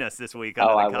join us this week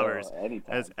under the covers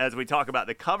as we talk about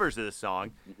the covers of the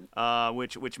song.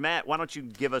 Which Matt, why don't you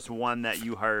give us one that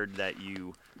you heard that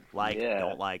you like,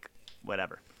 don't like,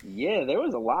 whatever. Yeah, there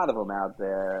was a lot of them out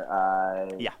there.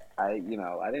 I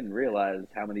didn't realize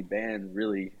how many bands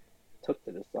really took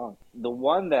to this song. The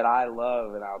one that I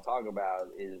love and I'll talk about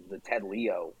is the Ted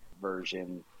Leo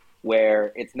version,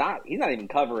 where he's not even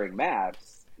covering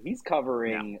Maps. He's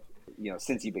covering,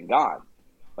 Since You've Been Gone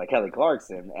by Kelly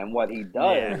Clarkson. And what he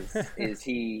does is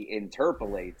he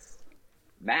interpolates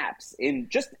Maps in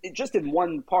just in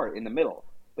one part in the middle.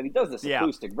 But he does this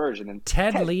acoustic version. And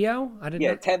Ted Leo? I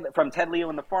didn't know. From Ted Leo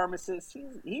and the Pharmacist.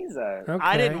 He's a... Okay.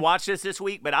 I didn't watch this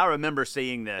week, but I remember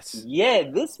seeing this. Yeah,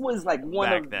 this was like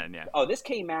back then, yeah. Oh, this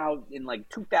came out in like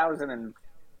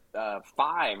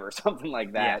 2005 or something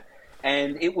like that. Yeah.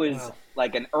 And it was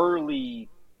like an early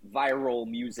viral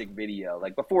music video.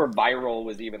 Like before viral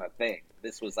was even a thing.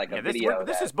 This was like a video.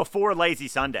 This is before Lazy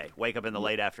Sunday. Wake up in the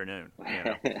late afternoon.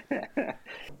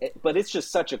 But it's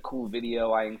just such a cool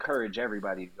video. I encourage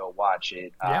everybody to go watch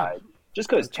it. Just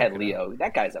because Ted Leo,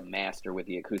 that guy's a master with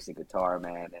the acoustic guitar,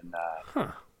 man. And I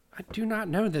do not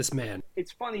know this man.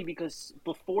 It's funny because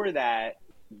before that,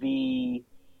 the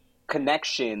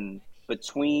connection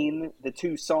between the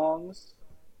two songs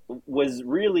was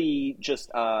really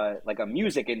just like a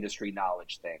music industry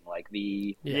knowledge thing. Like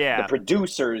the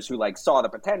producers who like saw the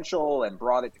potential and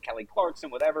brought it to Kelly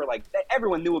Clarkson, whatever. Like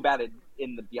everyone knew about it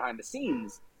in the behind the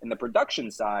scenes in the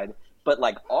production side, but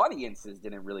like audiences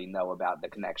didn't really know about the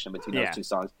connection between those two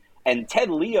songs. And Ted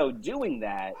Leo doing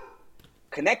that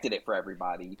connected it for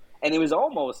everybody. And it was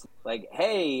almost like,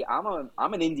 hey, I'm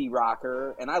an indie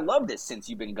rocker, and I love this Since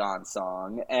You've Been Gone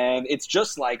song, and it's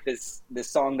just like this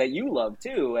song that you love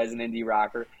too as an indie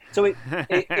rocker. So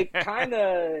it kind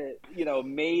of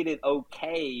made it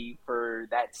okay for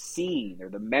that scene or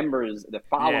the members, the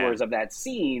followers of that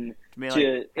scene to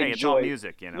hey, enjoy it's all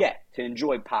music, Yeah, to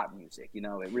enjoy pop music. It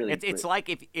really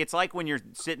it's like when you're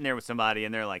sitting there with somebody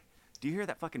and they're like, "Do you hear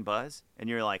that fucking buzz?" And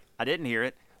you're like, "I didn't hear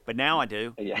it, but now I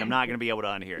do, and I'm not going to be able to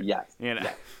unhear it." Yes.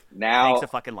 Yes. Now, thanks a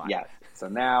fucking lot. Yes. So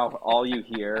now all you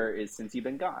hear is Since You've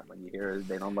Been Gone. When you hear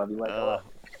They Don't Love You Like I Love.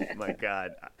 My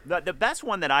God. The best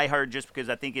one that I heard, just because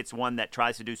I think it's one that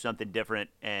tries to do something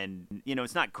different, and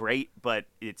it's not great, but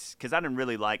it's because I didn't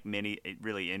really like any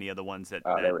of the ones that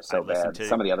they were so bad. To.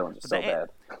 Some of the other ones are so bad.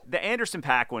 The Anderson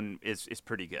 .Paak one is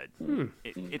pretty good.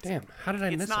 Damn, how did I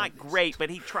miss It's not all this? great,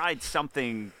 but he tried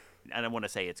something. I don't want to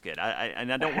say it's good. I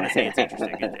don't want to say it's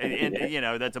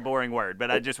interesting. That's a boring word,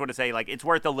 but I just want to say it's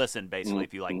worth a listen, basically,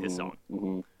 if you like this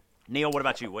song. Neil, what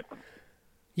about you? What?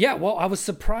 Yeah, well, I was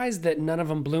surprised that none of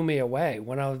them blew me away.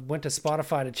 When I went to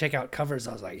Spotify to check out covers,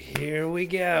 I was like, here we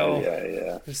go.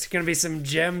 Yeah. There's going to be some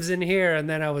gems in here. And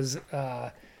then I was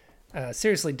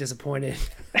seriously disappointed.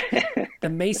 The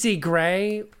Macy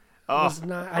Gray was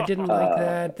not. I didn't like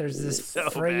that. There's this so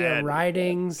Freya bad.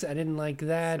 Ridings. I didn't like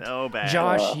that. So bad.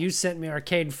 Josh, you sent me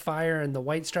Arcade Fire and the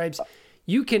White Stripes.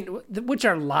 You can, which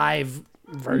are live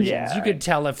versions. Yeah. You could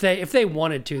tell if they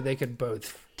wanted to, they could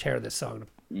both tear this song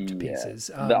to pieces.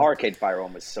 The Arcade Fire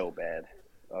one was so bad.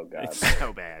 Oh God, It's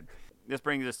so bad. This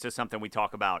brings us to something we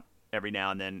talk about every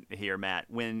now and then here, Matt.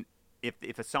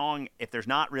 If a song, if there's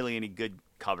not really any good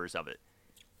covers of it,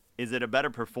 is it a better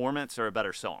performance or a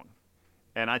better song?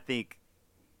 And I think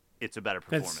it's a better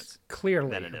performance. It's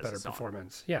clearly than it a is better a song.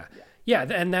 performance. Yeah,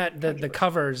 and that the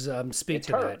covers speak It's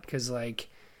to her. that because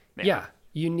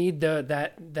you need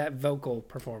that vocal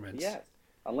performance. yes.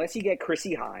 Unless you get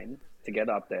Chrissy Hine to get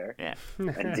up there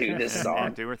and do this Yeah,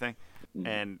 song. do her thing.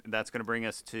 And that's going to bring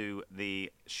us to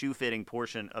the shoe fitting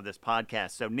portion of this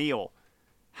podcast. So, Neil,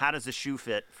 how does the shoe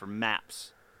fit for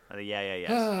Maps?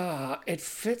 It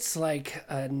fits like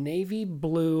a navy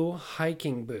blue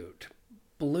hiking boot.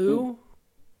 Blue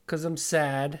because I'm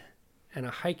sad, and a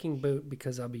hiking boot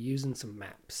because I'll be using some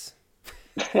maps.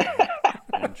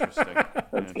 Interesting.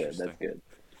 That's good.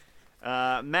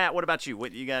 Matt, what about you?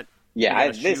 What you got? Yeah,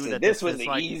 you got a shoe that this was fits the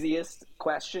like? easiest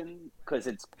question because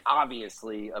it's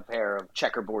obviously a pair of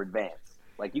checkerboard Vans.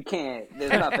 Like you can't.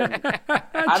 There's nothing.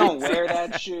 I don't wear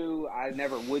that shoe. I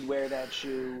never would wear that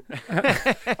shoe.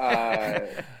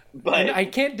 But And I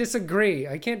can't disagree.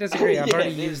 I've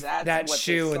already used that's that what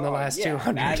shoe this in the song- last yeah,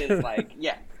 200. That is like,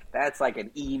 that's like an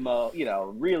emo,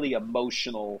 really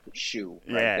emotional shoe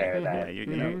right Yeah, there. yeah, That you-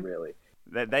 really.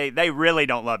 They really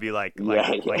don't love you like those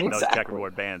exactly.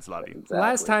 checkerboard bands love you. Exactly.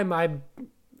 Last time I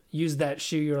used that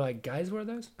shoe, you were like, guys wear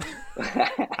those?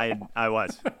 I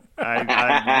was.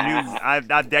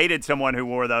 I've dated someone who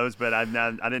wore those, but I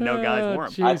didn't know guys wore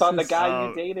them. gee. I thought the Jesus. guy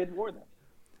you dated wore them.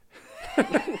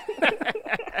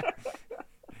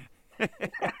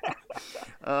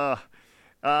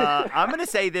 I'm gonna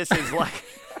say this is like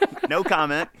no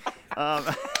comment.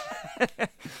 I'm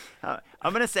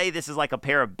gonna say this is like a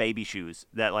pair of baby shoes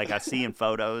that like I see in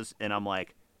photos, and I'm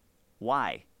like,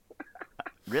 why?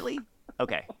 Really?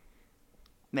 Okay,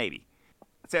 maybe.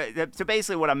 So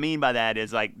basically, what I mean by that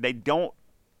is like they don't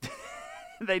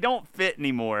fit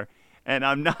anymore, and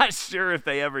I'm not sure if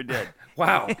they ever did.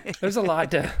 Wow, there's a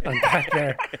lot to unpack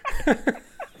there.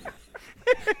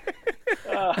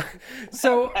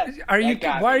 So, are you?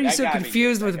 got Why me. are you That so got me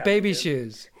confused good. with That got me baby good.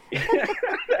 shoes?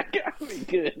 That got me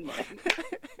good,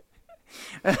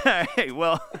 man. Hey,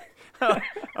 well,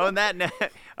 on that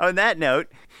note,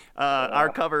 our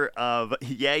cover of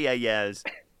Yeah Yeah Yeah's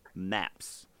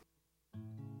Maps.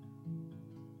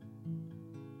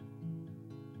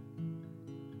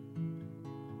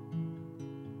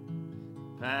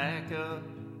 Pack up,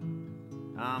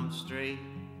 I'm straight,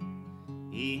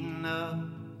 eating up.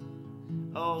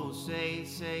 Oh, say,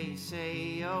 say,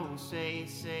 say, oh, say,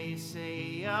 say,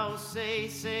 say, oh, say,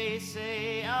 say,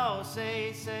 say, oh,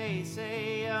 say, say,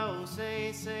 say, oh,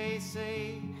 say, say,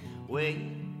 say.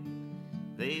 Wait,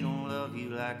 they don't love you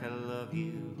like I love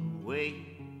you. Wait,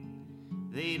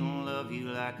 they don't love you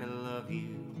like I love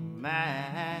you.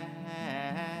 Maps,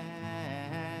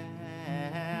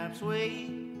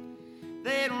 wait.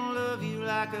 They don't love you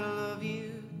like I love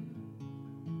you.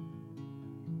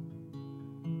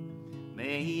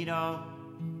 Made up,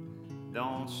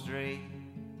 don't stray.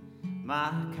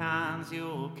 My kind's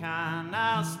your kind.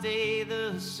 I'll stay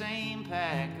the same.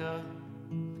 Pack up,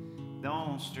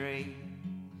 don't stray.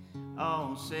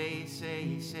 Oh, say,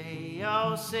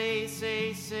 oh,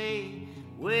 say,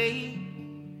 wait.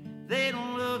 They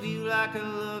don't love you like I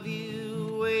love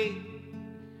you, wait.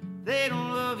 They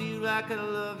don't love you like I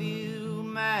love you,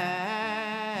 maps,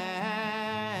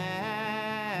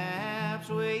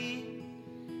 wait.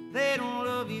 They don't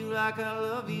love you like I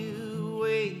love you,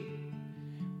 wait.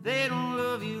 They don't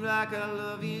love you like I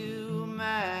love you,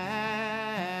 maps,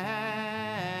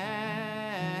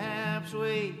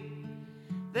 wait.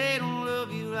 They don't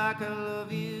love you like I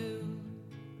love you.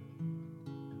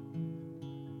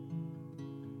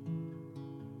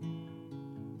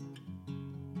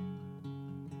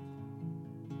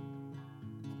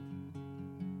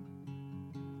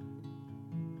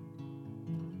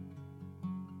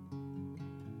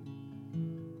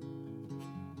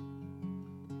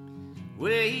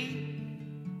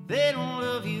 Wait, they don't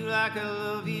love you like I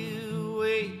love you,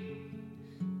 wait.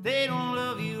 They don't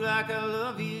love you like I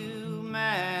love you,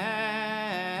 maps,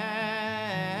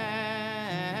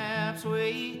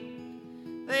 wait.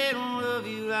 They don't love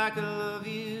you like I love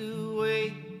you,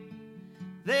 wait.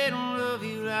 They don't love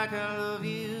you like I love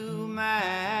you, maps,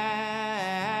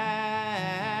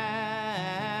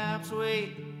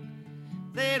 wait.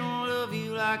 They don't love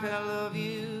you like I love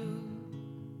you.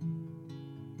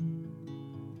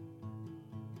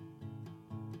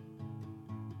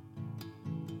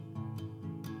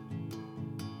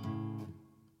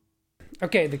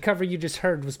 Okay, the cover you just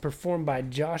heard was performed by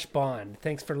Josh Bond.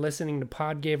 Thanks for listening to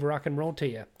Pod Gave Rock and Roll to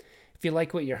you. If you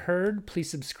like what you heard, please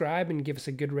subscribe and give us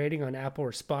a good rating on Apple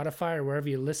or Spotify or wherever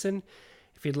you listen.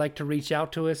 If you'd like to reach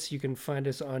out to us, you can find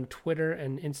us on Twitter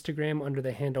and Instagram under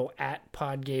the handle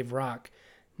 @PodGaveRock.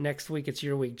 Next week, it's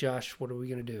your week, Josh. What are we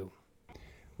going to do?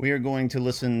 We are going to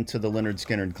listen to the Leonard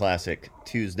Skinner classic,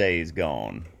 Tuesday's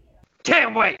Gone.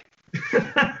 Can't wait!